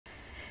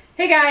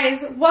Hey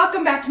guys,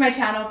 welcome back to my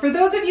channel. For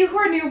those of you who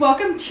are new,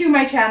 welcome to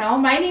my channel.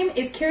 My name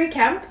is Carrie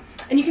Kemp,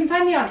 and you can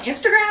find me on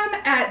Instagram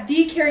at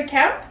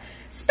 @TheCarrieKemp,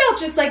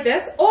 spelled just like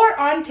this, or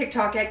on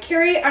TikTok at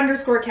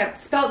Carrie_Kemp,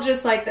 spelled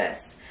just like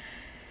this.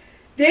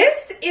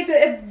 This is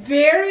a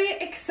very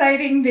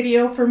exciting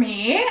video for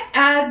me,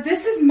 as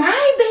this is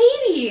my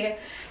baby.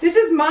 This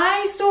is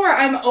my store.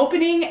 I'm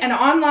opening an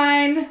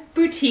online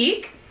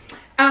boutique.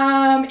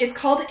 It's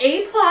called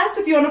A+.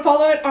 If you want to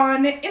follow it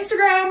on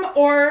Instagram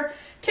or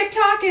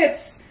TikTok,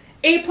 it's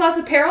A+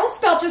 Apparel,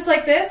 spelled just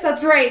like this.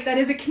 That's right, that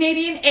is a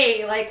Canadian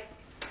A, like,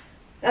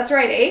 that's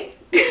right,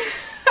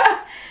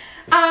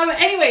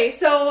 anyway,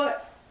 so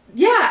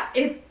yeah,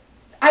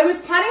 I was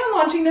planning on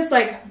launching this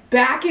like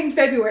back in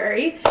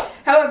February.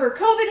 However,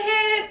 COVID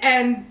hit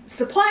and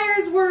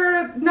suppliers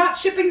were not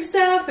shipping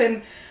stuff,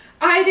 and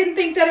I didn't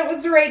think that it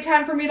was the right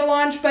time for me to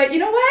launch, but you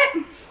know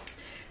what?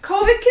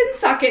 COVID can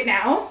suck it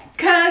now,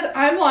 because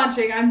I'm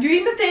launching, I'm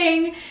doing the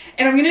thing,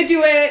 and I'm gonna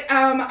do it.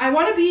 I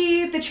want to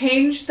be the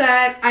change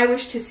that I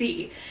wish to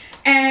see.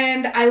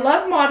 And I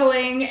love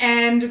modeling,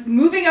 and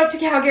moving out to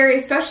Calgary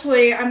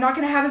especially, I'm not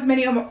gonna have as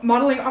many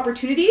modeling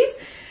opportunities.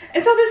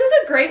 And so this is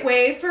a great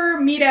way for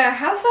me to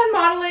have fun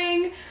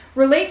modeling,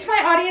 relate to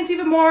my audience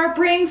even more,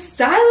 bring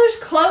stylish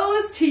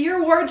clothes to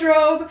your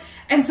wardrobe.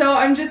 And so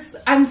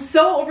I'm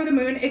so over the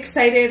moon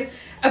excited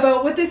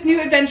about what this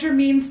new adventure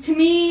means to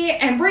me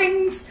and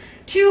brings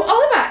to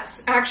all of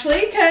us,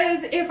 actually,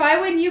 because if I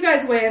win, you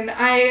guys win.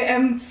 I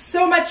am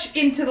so much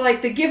into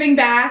like the giving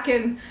back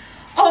and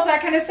all of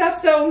that kind of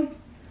stuff, so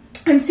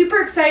I'm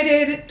super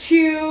excited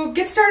to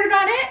get started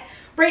on it.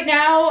 Right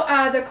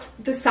now,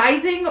 the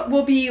sizing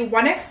will be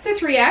 1X to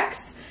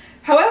 3X.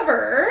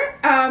 However,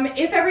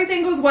 if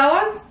everything goes well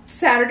on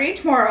Saturday,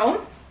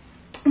 tomorrow,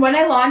 when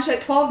I launch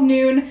at 12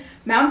 noon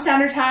Mountain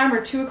Standard Time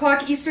or 2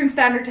 o'clock Eastern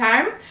Standard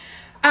Time,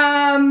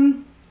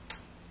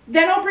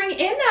 then I'll bring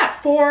in that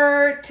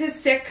 4 to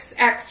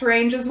 6X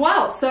range as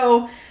well.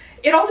 So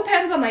it all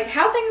depends on like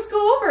how things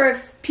go over.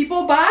 If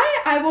people buy,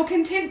 I will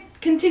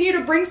continue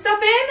to bring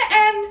stuff in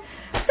and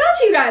sell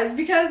to you guys,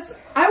 because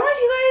I want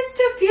you guys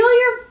to feel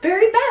your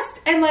very best.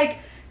 And like,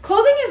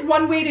 clothing is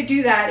one way to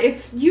do that.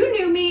 If you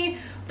knew me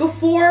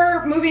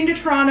before moving to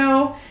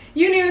Toronto,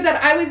 you knew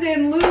that I was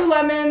in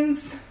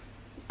Lululemons,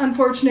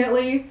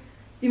 unfortunately,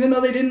 even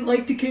though they didn't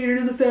like to cater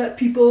to the fat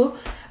people.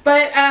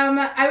 But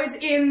I was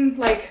in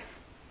like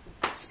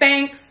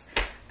Spanx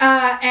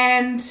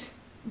and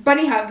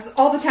Bunny Hugs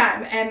all the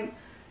time, and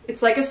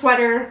it's like a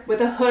sweater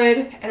with a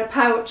hood and a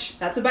pouch.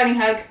 That's a Bunny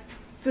Hug.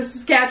 It's a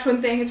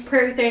Saskatchewan thing, it's a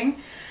prairie thing.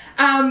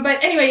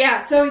 But anyway,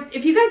 yeah, so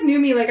if you guys knew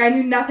me, like I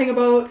knew nothing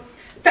about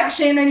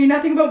fashion, I knew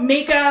nothing about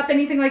makeup,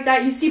 anything like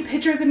that. You see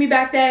pictures of me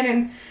back then,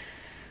 and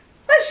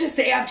let's just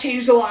say I've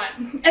changed a lot.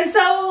 And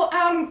so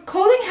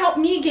clothing helped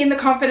me gain the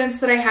confidence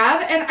that I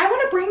have, and I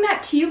want to bring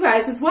that to you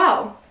guys as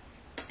well.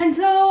 And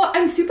so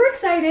I'm super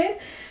excited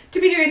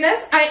to be doing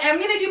this. I am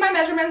going to do my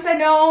measurements. I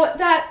know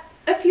that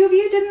a few of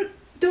you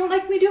don't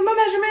like me doing my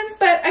measurements,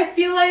 but I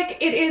feel like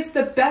it is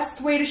the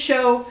best way to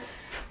show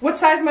what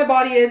size my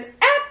body is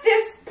at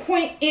this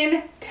point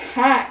in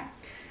time.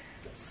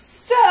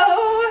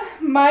 So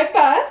my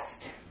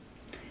bust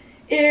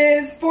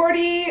is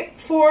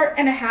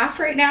 44.5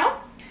 right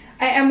now.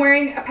 I am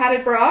wearing a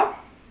padded bra.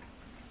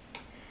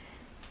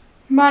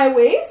 My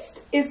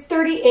waist is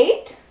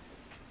 38.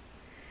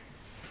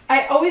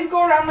 I always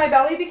go around my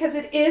belly because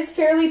it is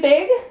fairly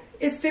big,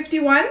 is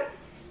 51.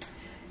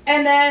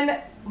 And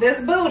then this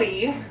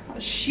booty,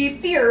 she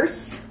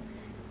fierce,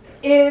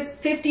 is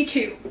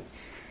 52.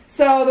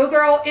 So those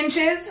are all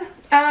inches.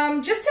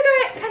 Just to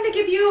kind of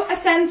give you a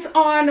sense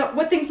on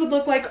what things would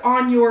look like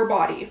on your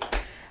body.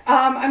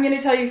 I'm going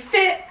to tell you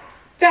fit,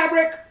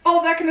 fabric, all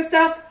of that kind of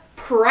stuff.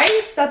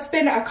 Price, that's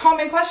been a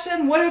common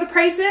question. What are the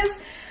prices?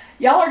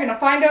 Y'all are going to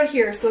find out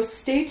here, so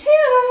stay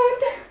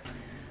tuned.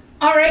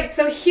 Alright,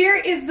 so here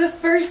is the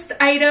first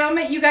item.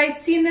 You guys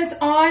seen this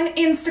on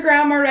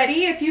Instagram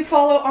already if you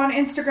follow on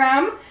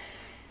Instagram.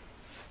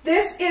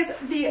 This is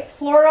the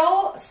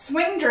floral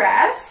swing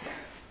dress.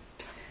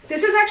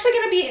 This is actually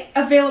going to be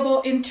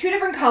available in 2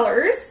 different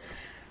colors.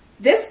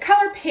 This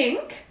color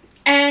pink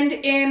and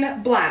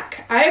in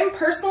black. I am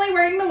personally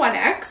wearing the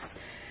 1X.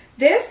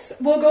 This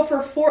will go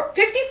for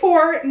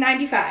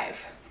 $54.95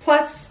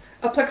 plus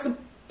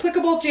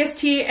applicable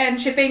GST and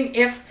shipping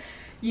if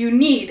you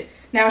need.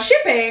 Now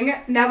shipping,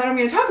 now that I'm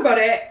going to talk about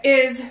it,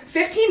 is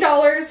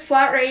 $15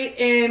 flat rate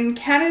in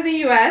Canada,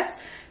 the US,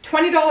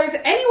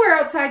 $20 anywhere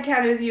outside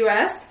Canada, the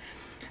US,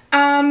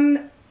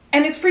 and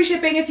it's free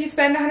shipping if you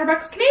spend 100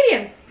 bucks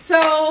Canadian.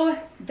 So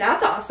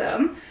that's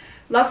awesome.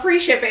 Love free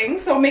shipping,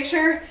 so make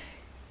sure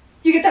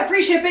you get that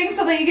free shipping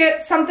so that you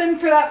get something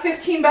for that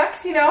 15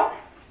 bucks, you know.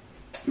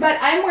 But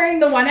I'm wearing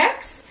the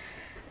 1X.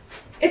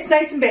 It's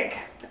nice and big.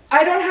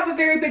 I don't have a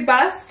very big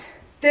bust.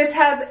 This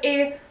has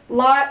a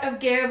lot of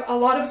give, a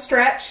lot of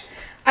stretch.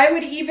 I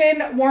would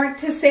even warrant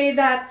to say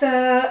that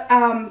the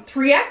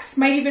 3X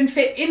might even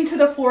fit into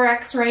the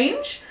 4X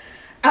range,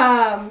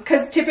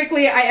 because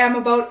typically I am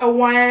about a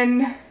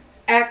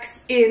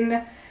 1X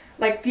in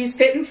like these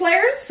fit and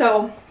flares.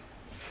 So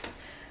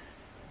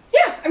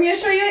I'm gonna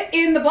show you it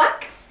in the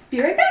black.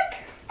 Be right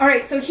back. All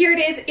right, so here it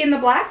is in the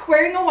black,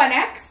 wearing a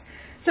 1X.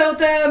 So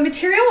the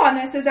material on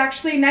this is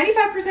actually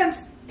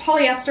 95%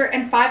 polyester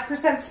and 5%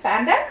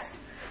 spandex.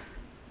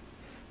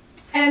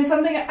 And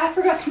something I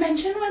forgot to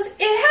mention was it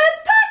has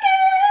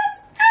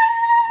pockets.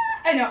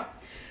 Ah, I know.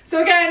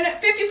 So again,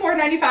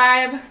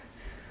 $54.95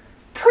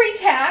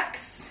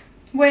 pre-tax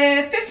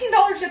with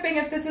 $15 shipping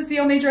if this is the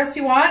only dress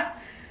you want.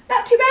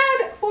 Not too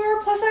bad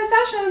for plus size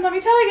fashion, let me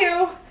tell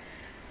you.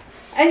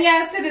 And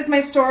yes, it is my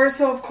store,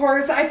 so of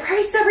course I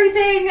priced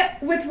everything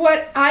with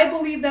what I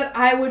believe that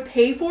I would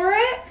pay for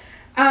it.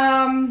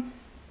 I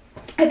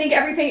think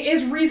everything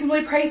is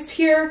reasonably priced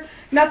here.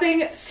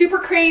 Nothing super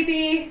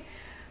crazy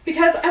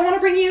because I want to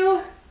bring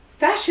you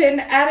fashion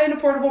at an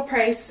affordable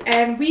price,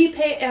 and we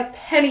pay a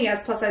penny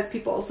as plus size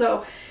people.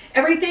 So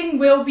everything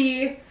will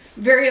be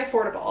very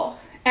affordable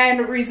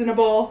and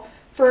reasonable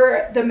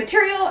for the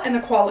material and the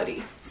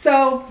quality.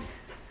 So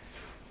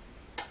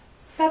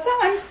that's that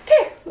one.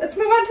 Okay, let's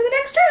move on to the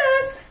next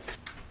dress.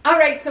 All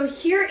right, so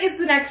here is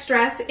the next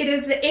dress. It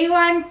is the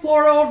A-line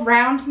floral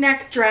round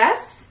neck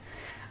dress.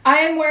 I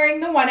am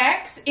wearing the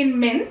 1X in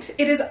mint.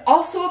 It is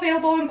also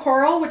available in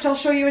coral, which I'll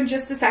show you in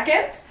just a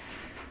second.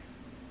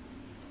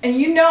 And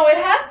you know it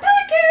has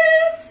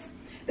pockets.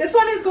 This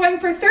one is going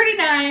for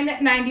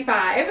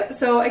 $39.95.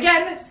 So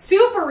again,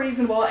 super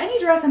reasonable. Any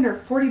dress under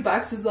 40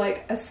 bucks is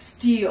like a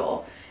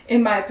steal,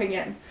 in my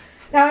opinion.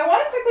 Now I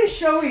want to quickly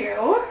show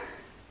you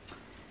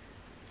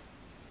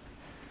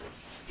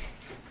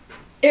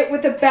it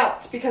with a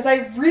belt because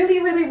I really,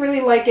 really,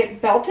 really like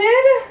it belted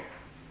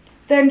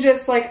than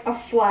just like a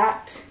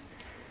flat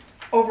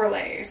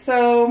overlay.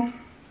 So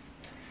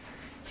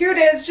here it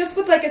is, just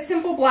with like a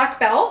simple black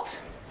belt.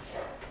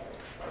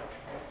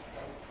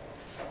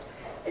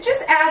 It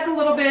just adds a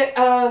little bit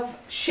of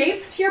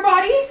shape to your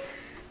body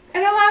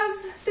and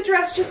allows the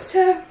dress just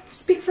to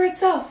speak for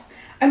itself.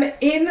 I'm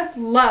in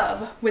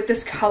love with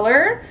this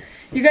color.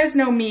 You guys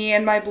know me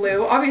and my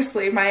blue.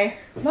 Obviously my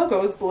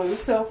logo is blue,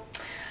 so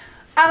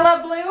I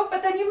love blue,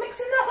 but then you mix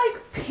in that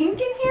like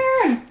pink in here,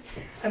 and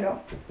I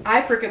know,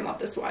 I freaking love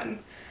this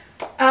one.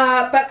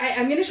 But I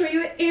am gonna show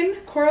you it in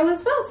coral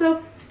as well,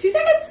 so 2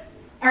 seconds.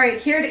 All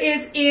right, here it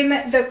is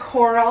in the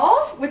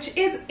coral, which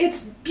is, it's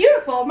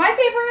beautiful. My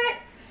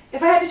favorite,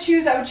 if I had to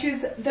choose, I would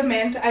choose the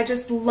mint. I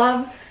just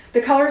love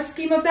the color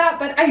scheme of that,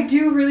 but I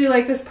do really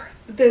like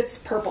this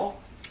purple.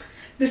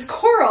 This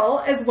coral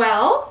as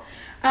well.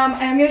 And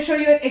I'm gonna show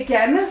you it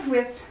again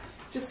with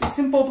just a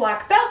simple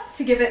black belt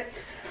to give it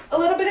a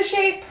little bit of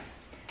shape.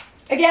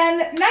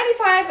 Again,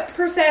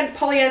 95%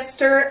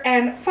 polyester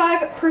and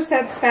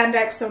 5%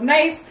 spandex, so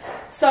nice,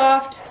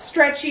 soft,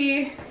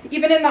 stretchy.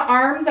 Even in the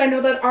arms, I know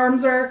that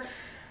arms are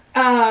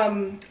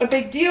a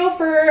big deal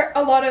for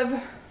a lot of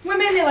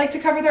women. They like to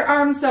cover their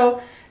arms,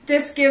 so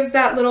this gives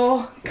that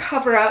little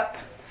cover-up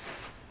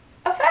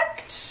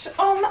effect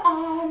on the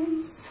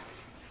arms.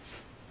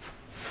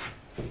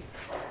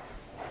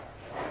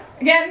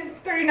 Again,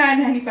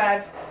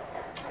 $39.95.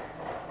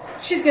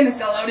 She's gonna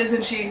sell out,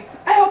 isn't she?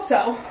 I hope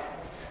so.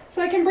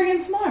 So I can bring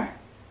in some more.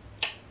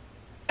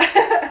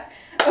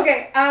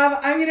 Okay,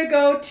 I'm gonna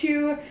go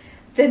to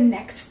the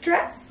next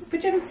dress,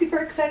 which I'm super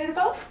excited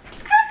about.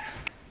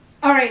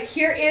 All right,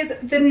 here is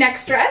the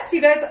next dress.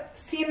 You guys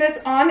seen this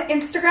on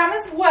Instagram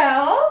as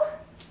well.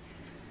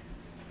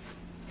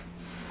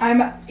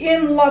 I'm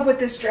in love with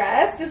this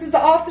dress. This is the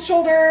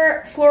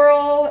off-the-shoulder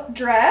floral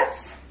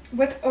dress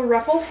with a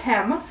ruffle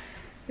hem.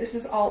 This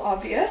is all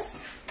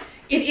obvious.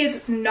 It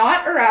is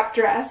not a wrap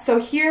dress, so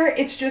here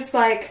it's just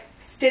like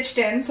stitched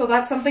in, so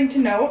that's something to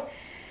note.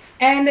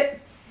 And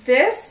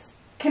this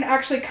can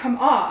actually come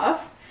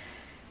off.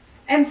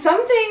 And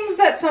some things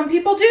that some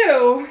people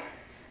do,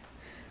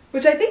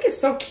 which I think is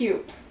so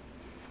cute,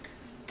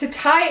 to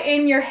tie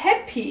in your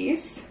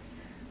headpiece,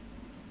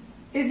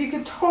 is you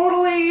can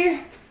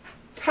totally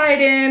tie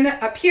it in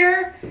up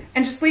here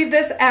and just leave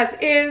this as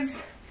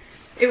is.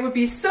 It would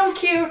be so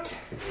cute.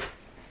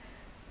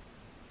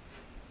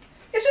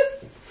 It's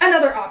just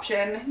another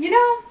option, you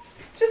know?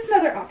 Just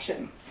another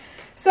option.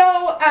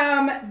 So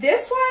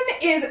this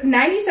one is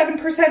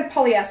 97%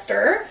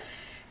 polyester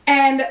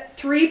and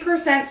 3%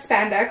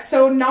 spandex,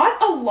 so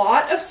not a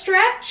lot of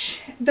stretch.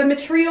 The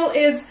material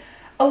is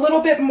a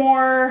little bit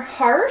more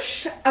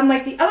harsh.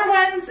 Unlike the other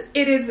ones,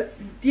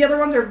 the other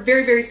ones are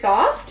very, very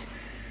soft.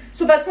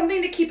 So that's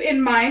something to keep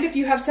in mind if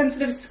you have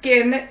sensitive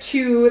skin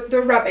to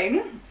the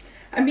rubbing.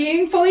 I'm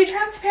being fully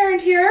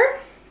transparent here.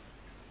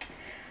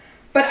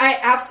 But I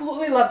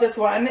absolutely love this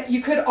one.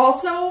 You could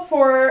also,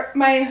 for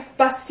my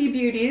busty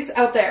beauties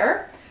out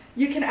there,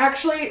 you can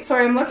actually,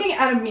 sorry, I'm looking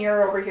at a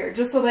mirror over here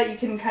just so that you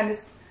can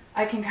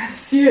I can kind of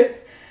see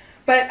it.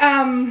 But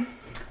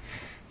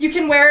you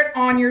can wear it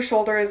on your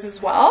shoulders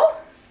as well,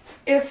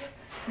 if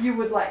you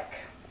would like.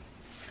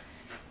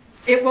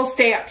 It will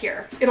stay up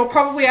here. It'll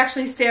probably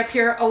actually stay up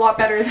here a lot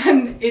better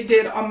than it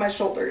did on my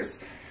shoulders.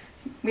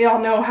 We all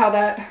know how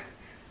that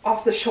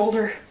off the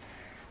shoulder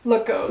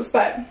look goes,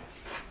 but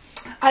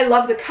I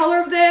love the color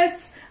of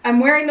this. I'm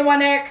wearing the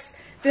 1X.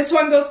 This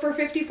one goes for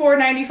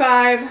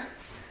 $54.95.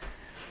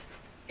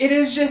 It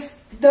is just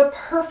the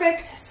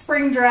perfect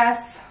spring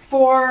dress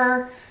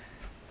for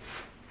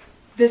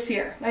this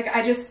year. Like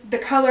the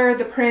color,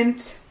 the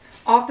print,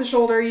 off the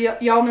shoulder,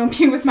 y'all know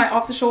me with my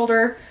off the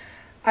shoulder.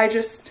 I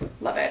just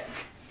love it.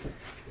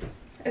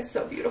 It's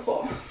so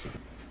beautiful.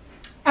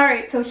 All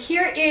right, so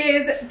here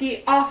is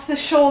the off the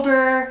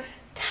shoulder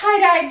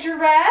tie-dye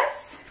dress.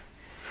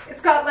 It's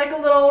got like a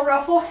little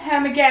ruffle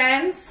hem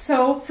again,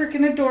 so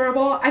freaking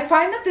adorable. I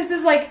find that this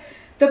is like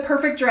the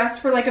perfect dress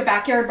for like a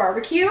backyard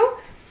barbecue.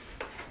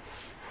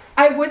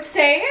 I would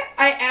say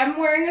I am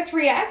wearing a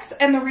 3X,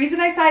 and the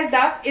reason I sized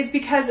up is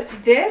because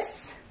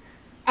this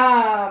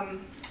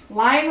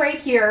line right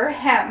here,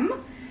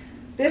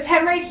 this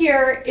hem right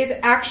here is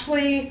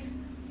actually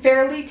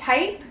fairly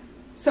tight.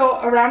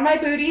 So around my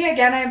booty,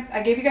 again,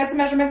 I gave you guys the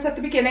measurements at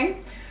the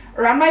beginning.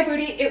 Around my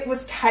booty, it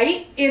was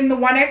tight in the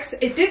 1X.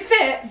 It did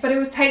fit, but it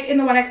was tight in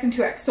the 1X and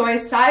 2X. So I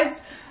sized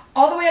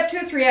all the way up to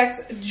a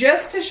 3X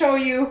just to show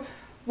you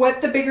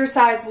what the bigger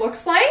size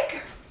looks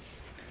like.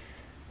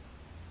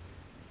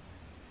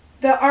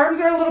 The arms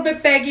are a little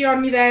bit baggy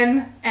on me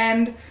then,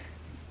 and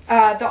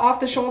the off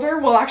the shoulder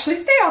will actually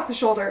stay off the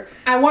shoulder.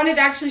 I wanted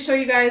to actually show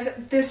you guys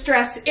this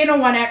dress in a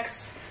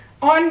 1X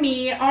on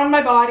me, on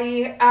my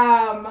body,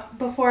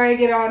 before I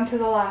get on to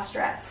the last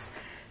dress.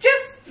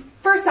 Just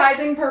for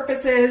sizing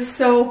purposes.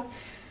 So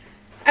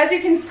as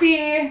you can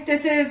see,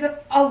 this is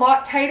a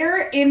lot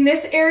tighter in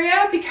this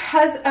area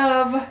because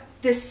of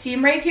this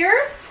seam right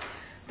here.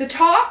 The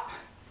top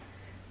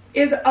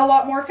is a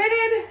lot more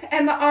fitted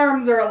and the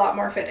arms are a lot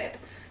more fitted.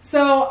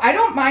 So I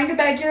don't mind a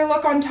baggier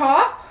look on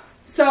top.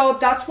 So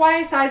that's why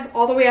I sized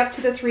all the way up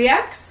to the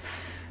 3X,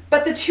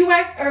 but the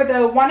 2X or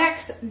the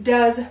 1X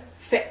does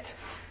fit.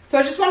 So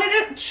I just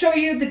wanted to show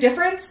you the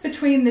difference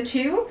between the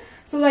two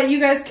so that you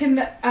guys can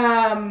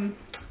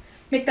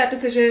make that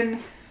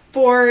decision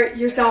for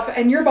yourself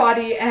and your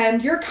body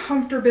and your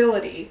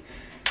comfortability.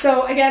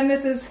 So again,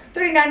 this is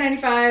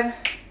 $39.95.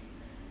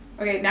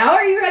 Okay, now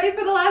are you ready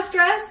for the last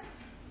dress?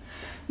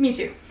 Me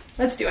too.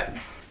 Let's do it.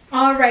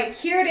 All right,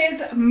 here it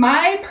is,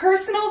 my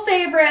personal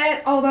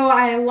favorite. Although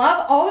I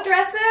love all the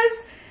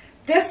dresses,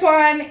 this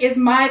one is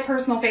my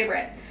personal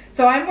favorite.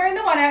 So I'm wearing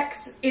the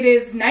 1X. It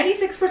is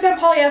 96%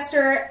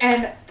 polyester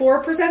and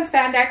 4%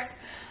 spandex.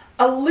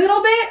 A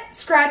little bit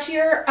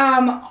scratchier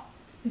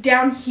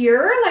down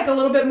here, like a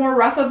little bit more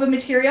rough of a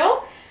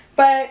material.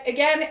 But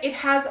again, it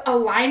has a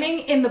lining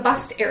in the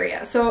bust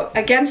area. So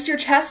against your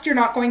chest, you're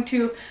not going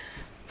to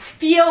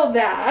feel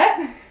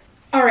that.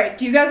 All right,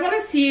 do you guys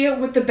want to see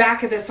what the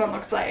back of this one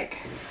looks like?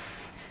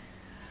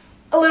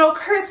 A little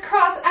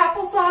crisscross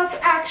applesauce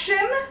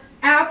action.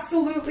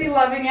 Absolutely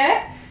loving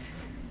it.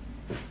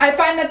 I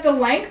find that the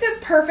length is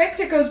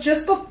perfect. It goes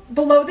just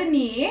below the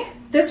knee.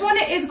 This one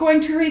is going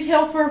to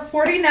retail for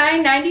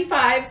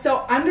 $49.95,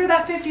 so under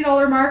that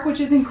 $50 mark, which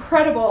is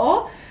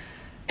incredible.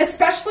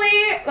 Especially,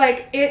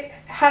 like, it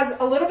has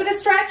a little bit of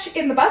stretch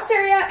in the bust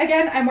area.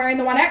 Again, I'm wearing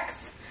the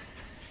 1X.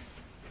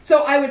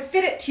 So I would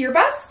fit it to your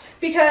bust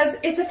because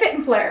it's a fit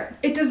and flare.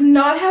 It does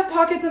not have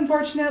pockets,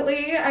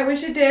 unfortunately. I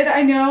wish it did,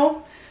 I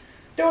know.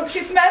 Don't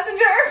shoot the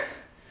messenger.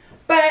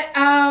 But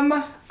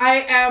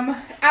I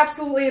am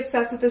absolutely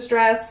obsessed with this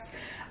dress.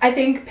 I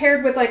think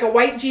paired with like a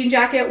white jean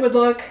jacket would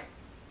look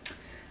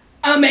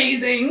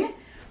amazing.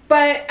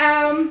 But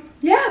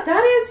yeah,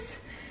 that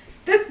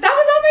was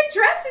all my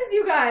dresses,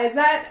 you guys.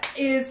 That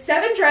is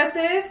 7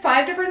 dresses,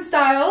 5 different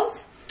styles.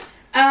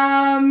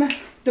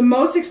 The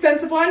most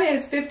expensive one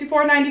is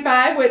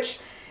 $54.95, which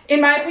in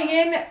my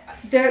opinion,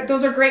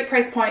 those are great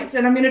price points,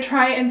 and I'm gonna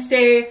try and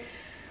stay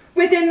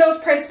within those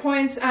price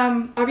points.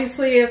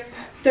 Obviously if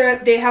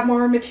they have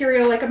more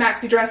material like a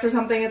maxi dress or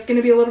something, it's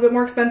gonna be a little bit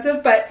more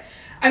expensive, but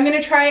I'm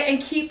gonna try and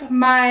keep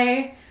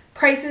my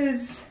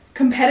prices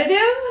competitive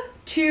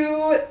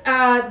to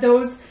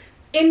those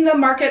in the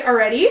market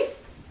already.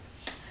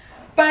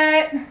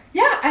 But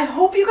yeah, I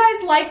hope you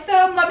guys liked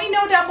them. Let me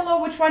know down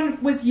below which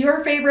one was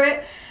your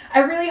favorite. I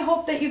really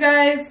hope that you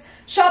guys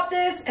shop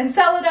this and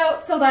sell it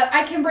out so that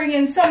I can bring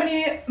in so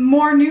many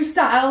more new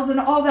styles and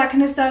all that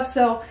kind of stuff.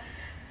 So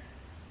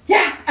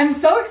yeah, I'm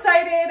so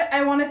excited.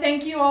 I want to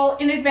thank you all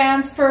in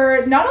advance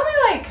for not only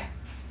like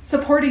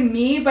supporting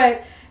me,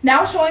 but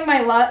now showing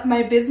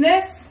my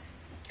business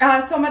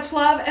so much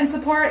love and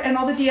support, and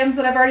all the DMs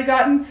that I've already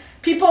gotten.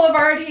 People have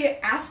already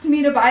asked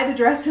me to buy the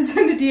dresses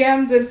in the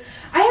DMs, and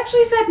I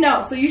actually said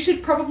no, so you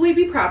should probably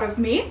be proud of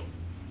me.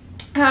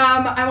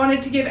 I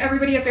wanted to give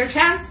everybody a fair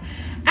chance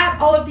at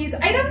all of these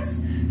items.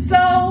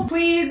 So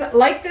please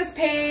like this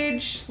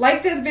page,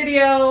 like this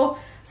video,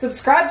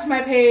 subscribe to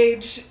my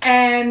page,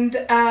 and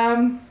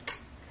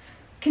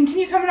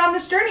continue coming on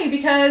this journey,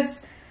 because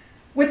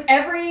with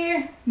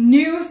every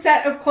new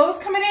set of clothes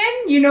coming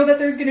in, you know that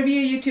there's going to be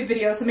a YouTube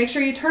video. So make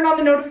sure you turn on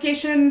the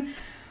notification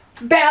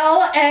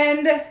bell,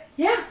 and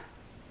yeah,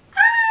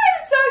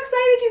 I'm so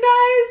excited, you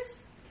guys.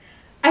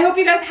 I hope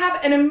you guys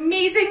have an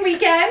amazing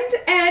weekend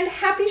and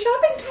happy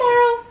shopping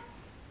tomorrow.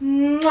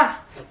 Mwah.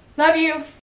 Love you.